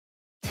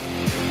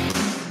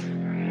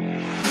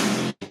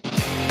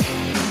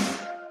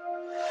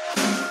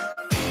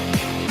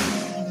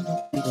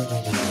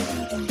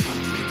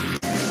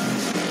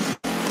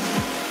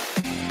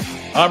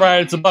All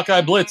right, it's a Buckeye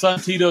Blitz. I'm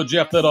Tito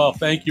Jeff Ledoff.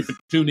 Thank you for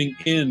tuning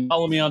in.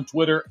 Follow me on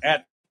Twitter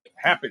at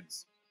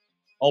Happens.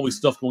 Always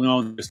stuff going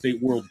on in the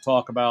state world to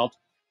talk about.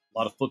 A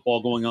lot of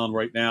football going on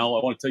right now.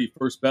 I want to tell you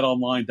first,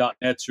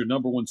 betonline.net's your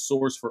number one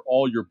source for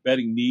all your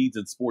betting needs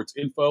and sports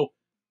info.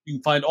 You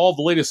can find all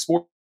the latest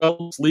sports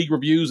league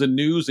reviews and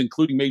news,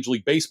 including Major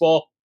League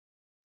Baseball.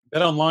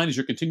 BetOnline is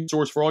your continued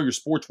source for all your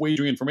sports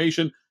wagering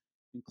information,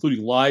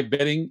 including live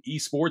betting,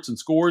 esports, and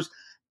scores.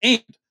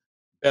 And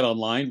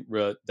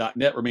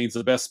BetOnline.net remains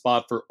the best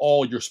spot for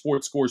all your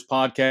sports scores,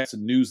 podcasts,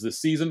 and news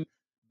this season.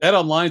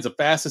 BetOnline is the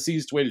fastest,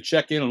 easiest way to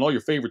check in on all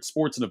your favorite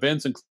sports and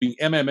events, including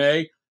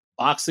MMA,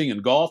 boxing,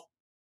 and golf.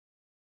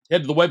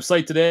 Head to the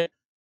website today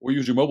or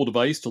use your mobile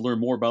device to learn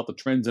more about the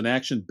trends in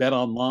action.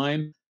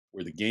 BetOnline,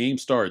 where the game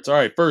starts. All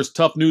right, first,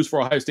 tough news for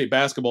Ohio State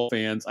basketball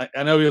fans.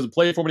 I know he doesn't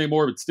play for them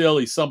anymore, but still,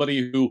 he's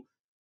somebody who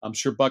I'm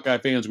sure Buckeye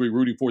fans will be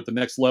rooting for at the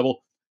next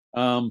level.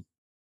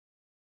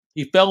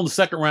 He fell in the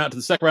second round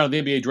of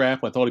the NBA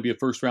draft. I thought he'd be a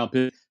first-round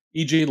pick.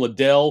 E.J.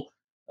 Liddell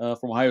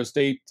from Ohio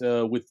State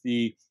with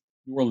the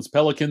New Orleans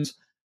Pelicans.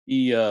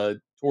 He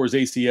tore his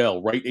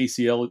ACL, right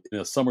ACL in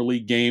a summer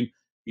league game.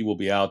 He will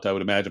be out, I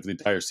would imagine, for the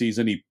entire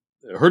season. He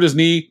hurt his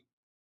knee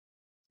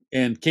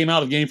and came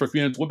out of the game for a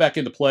few minutes, went back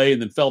into play, and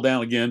then fell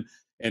down again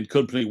and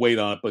couldn't put any weight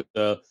on it.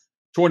 But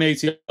torn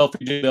ACL for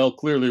E.J. Liddell,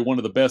 clearly one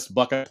of the best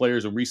Buckeye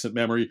players in recent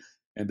memory,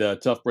 and a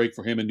tough break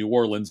for him in New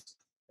Orleans,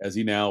 as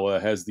he now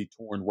has the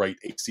torn right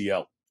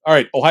ACL. All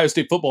right, Ohio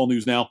State football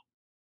news now.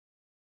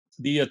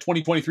 The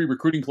 2023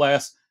 recruiting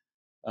class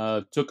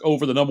took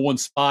over the number one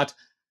spot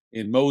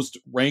in most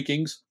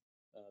rankings.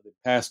 They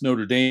passed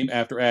Notre Dame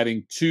after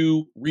adding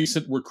two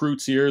recent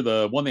recruits here.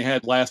 The one they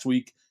had last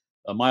week,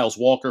 Miles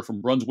Walker from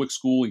Brunswick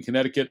School in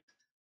Connecticut,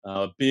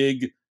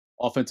 big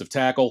offensive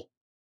tackle.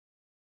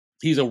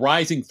 He's a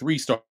rising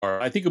three-star.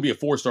 I think he'll be a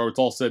four-star when it's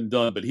all said and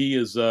done, but he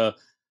is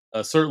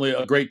certainly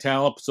a great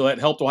talent, so that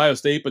helped Ohio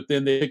State. But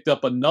then they picked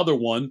up another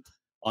one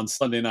on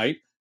Sunday night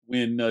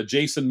when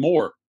Jason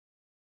Moore,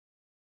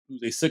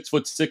 who's a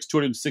 6'6",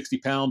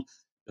 260-pound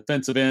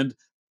defensive end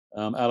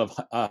out of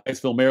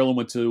Hyattsville, Maryland,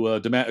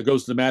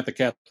 goes to DeMatha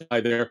Catholic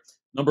High there,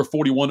 number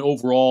 41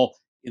 overall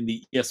in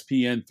the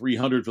ESPN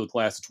 300 for the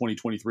class of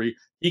 2023.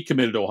 He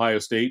committed to Ohio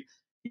State.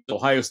 He's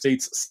Ohio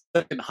State's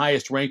second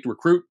highest ranked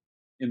recruit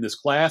in this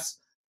class,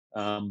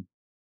 and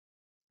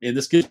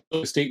this gives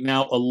Ohio State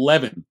now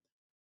 11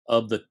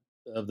 of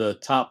the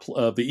top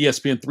of the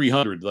ESPN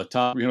 300, the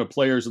top 300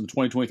 players in the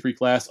 2023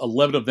 class.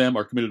 11 of them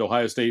are committed to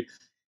Ohio State.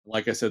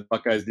 Like I said,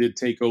 Buckeyes did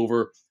take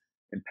over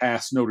and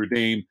pass Notre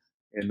Dame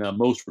in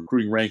most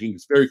recruiting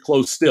rankings. Very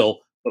close still,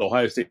 but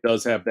Ohio State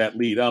does have that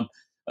lead.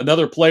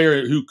 Another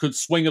player who could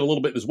swing it a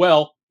little bit as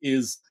well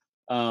is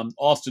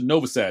Austin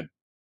Novosad.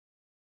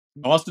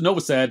 Austin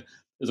Novosad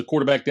is a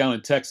quarterback down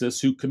in Texas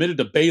who committed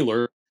to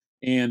Baylor,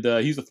 and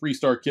he's a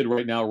three-star kid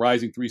right now,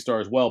 rising three-star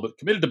as well, but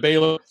committed to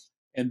Baylor.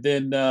 And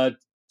then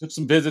took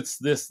some visits.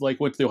 Went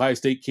to the Ohio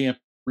State camp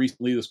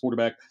recently, this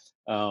quarterback,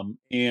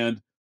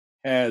 and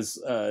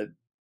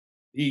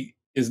he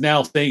is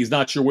now saying he's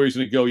not sure where he's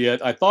going to go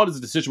yet. I thought his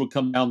decision would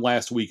come down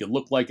last week. It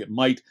looked like it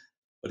might,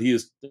 but he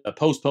has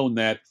postponed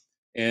that.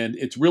 And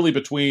it's really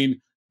between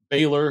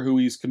Baylor, who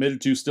he's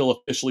committed to still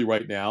officially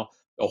right now,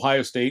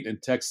 Ohio State,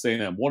 and Texas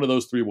A&M. One of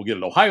those three will get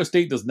it. Ohio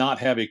State does not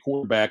have a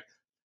quarterback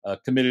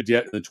committed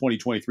yet in the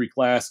 2023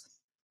 class,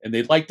 and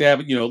they'd like to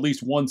have at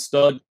least one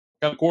stud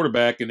kind of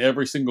quarterback in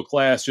every single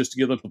class just to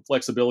give them some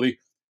flexibility.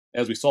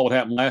 As we saw what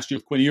happened last year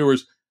with Quinn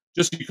Ewers,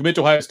 just you commit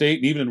to Ohio State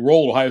and even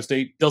enroll at Ohio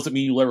State doesn't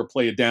mean you'll ever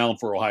play it down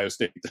for Ohio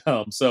State.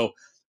 So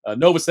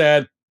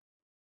Novosad,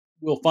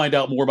 we'll find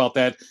out more about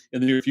that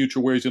in the near future,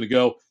 where he's going to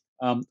go.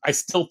 I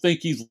still think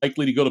he's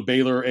likely to go to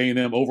Baylor or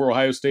A&M over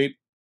Ohio State.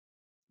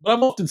 But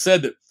I've often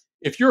said that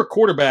if you're a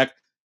quarterback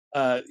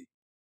and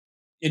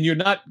you're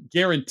not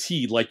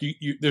guaranteed, like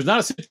there's not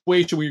a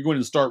situation where you're going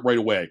to start right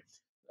away.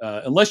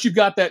 Unless you've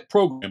got that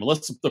program,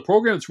 unless the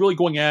program that's really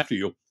going after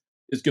you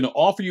is going to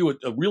offer you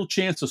a real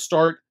chance to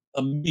start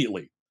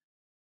immediately.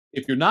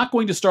 If you're not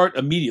going to start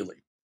immediately,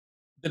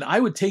 then I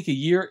would take a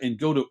year and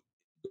go to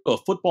a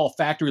football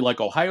factory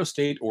like Ohio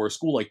State or a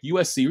school like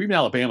USC or even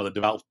Alabama that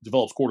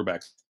develops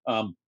quarterbacks,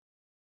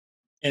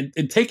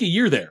 and take a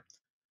year there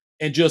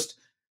and just,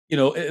 at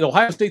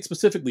Ohio State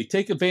specifically,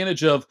 take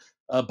advantage of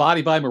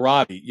Body by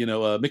Marotti,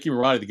 Mickey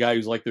Marotti, the guy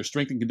who's like their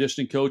strength and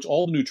conditioning coach,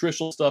 all the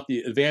nutritional stuff, the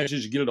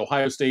advantages you get at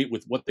Ohio State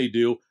with what they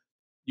do.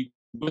 You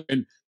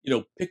can,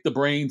 pick the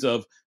brains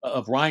of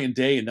Ryan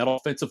Day and that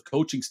offensive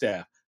coaching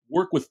staff.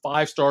 Work with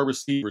 5-star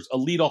receivers,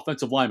 elite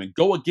offensive linemen.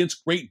 Go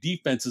against great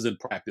defenses in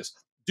practice.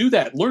 Do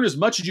that. Learn as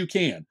much as you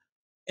can.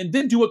 And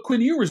then do what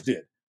Quinn Ewers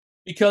did.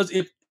 Because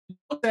if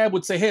Dad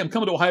would say, hey, I'm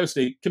coming to Ohio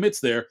State, commits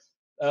there,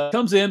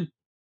 comes in,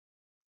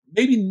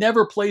 maybe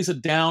never plays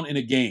it down in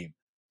a game.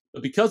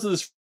 But because of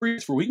this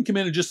freeze where we can come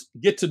in and just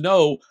get to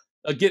know,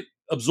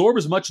 absorb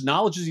as much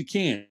knowledge as you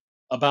can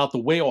about the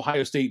way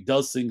Ohio State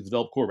does things,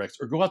 develop quarterbacks,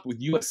 or go out with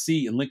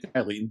USC and Lincoln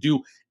Riley and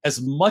do as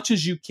much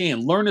as you can,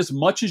 learn as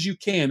much as you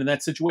can in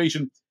that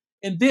situation,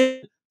 and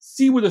then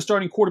see where the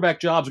starting quarterback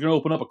jobs are going to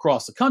open up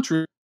across the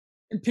country,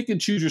 and pick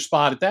and choose your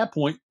spot at that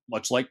point,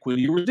 much like Quinn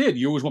Ewers did.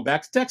 Ewers went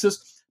back to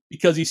Texas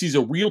because he sees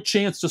a real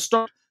chance to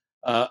start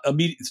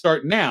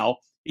now.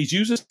 He's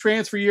used his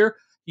transfer year.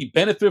 He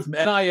benefited from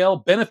NIL,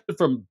 benefited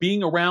from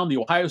being around the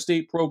Ohio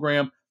State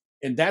program,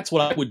 and that's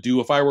what I would do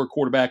if I were a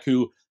quarterback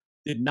who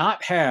did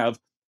not have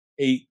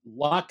a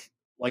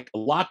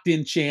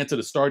locked-in chance at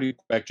a starting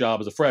quarterback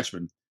job as a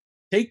freshman.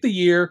 Take the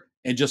year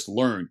and just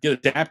learn. Get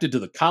adapted to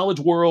the college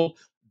world.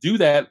 Do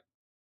that.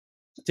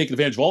 Take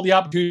advantage of all the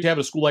opportunities you have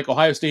at a school like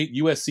Ohio State,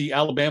 USC,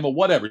 Alabama,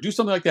 whatever. Do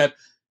something like that.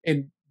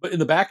 But in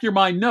the back of your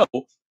mind, know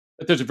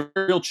that there's a very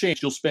real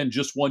chance you'll spend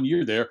just 1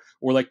 year there,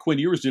 or like Quinn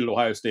Ewers did at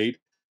Ohio State,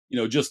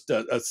 just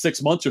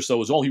 6 months or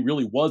so is all he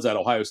really was at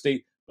Ohio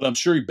State. But I'm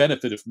sure he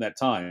benefited from that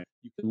time.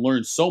 You can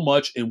learn so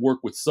much and work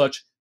with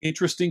such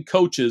interesting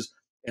coaches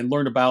and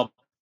learn about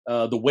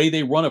the way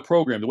they run a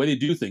program, the way they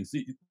do things.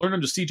 Learn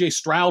under C.J.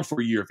 Stroud for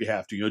a year if you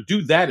have to.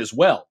 Do that as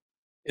well,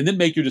 and then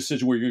make your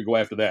decision where you're going to go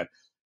after that.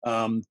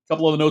 A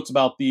couple other notes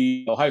about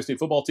the Ohio State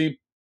football team.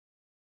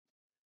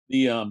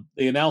 They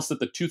announced that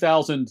the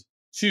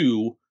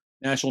 2002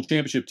 national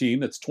championship team,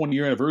 that's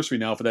 20-year anniversary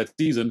now for that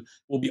season,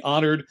 will be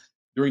honored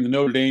during the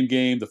Notre Dame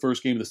game, the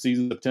first game of the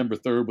season, September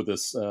 3rd, with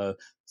this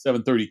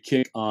 7:30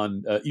 kick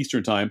on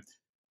Eastern time.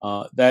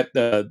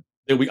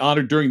 They'll be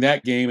honored during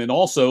that game. And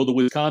also the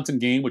Wisconsin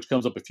game, which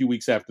comes up a few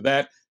weeks after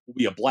that, will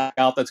be a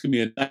blackout. That's going to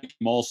be a night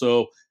game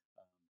also.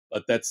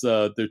 But that's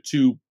there are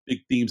two big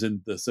themes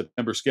in the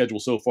September schedule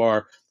so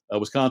far.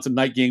 Wisconsin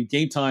night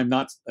game time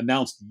not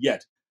announced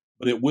yet,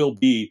 but it will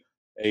be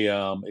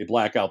a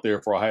blackout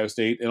there for Ohio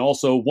State. And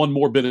also one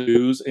more bit of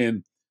news,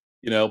 and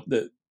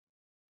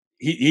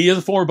he is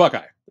a former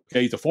Buckeye.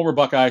 Okay, he's a former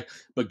Buckeye,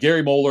 but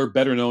Gary Moeller,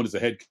 better known as the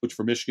head coach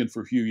for Michigan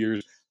for a few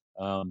years,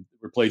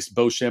 replaced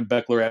Bo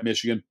Schembechler at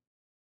Michigan,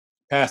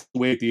 passed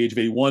away at the age of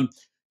 81.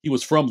 He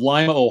was from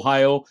Lima,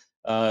 Ohio.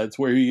 It's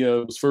where he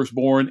was first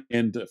born,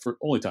 and for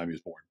only time he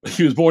was born.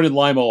 He was born in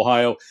Lima,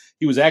 Ohio.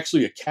 He was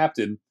actually a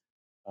captain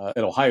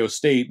at Ohio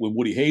State when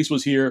Woody Hayes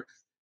was here.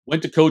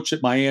 Went to coach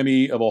at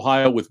Miami of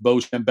Ohio with Bo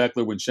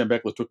Schembechler when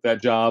Schembechler took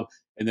that job,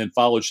 and then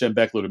followed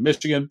Schembechler to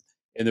Michigan.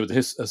 And there was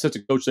his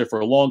assistant coach there for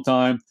a long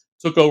time.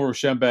 Took over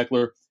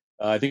Schembechler.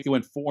 I think he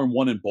went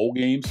 4-1 in bowl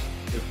games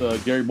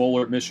with Gary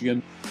Moeller at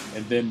Michigan,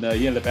 and then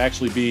he ended up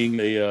actually being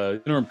a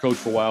interim coach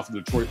for a while for the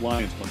Detroit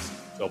Lions once.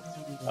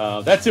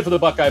 So that's it for the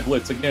Buckeye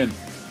Blitz. Again,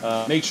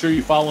 make sure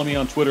you follow me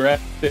on Twitter at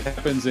It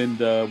Happens, and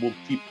we'll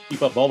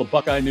keep up all the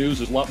Buckeye news.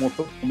 There's a lot more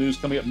football news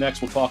coming up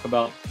next. We'll talk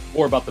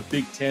more about the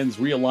Big Ten's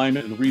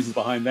realignment and the reasons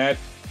behind that,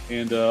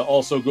 and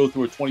also go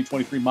through a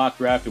 2023 mock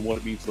draft and what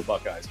it means for the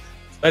Buckeyes.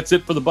 That's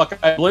it for the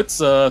Buckeye Blitz.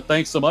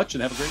 Thanks so much,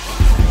 and have a great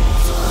day.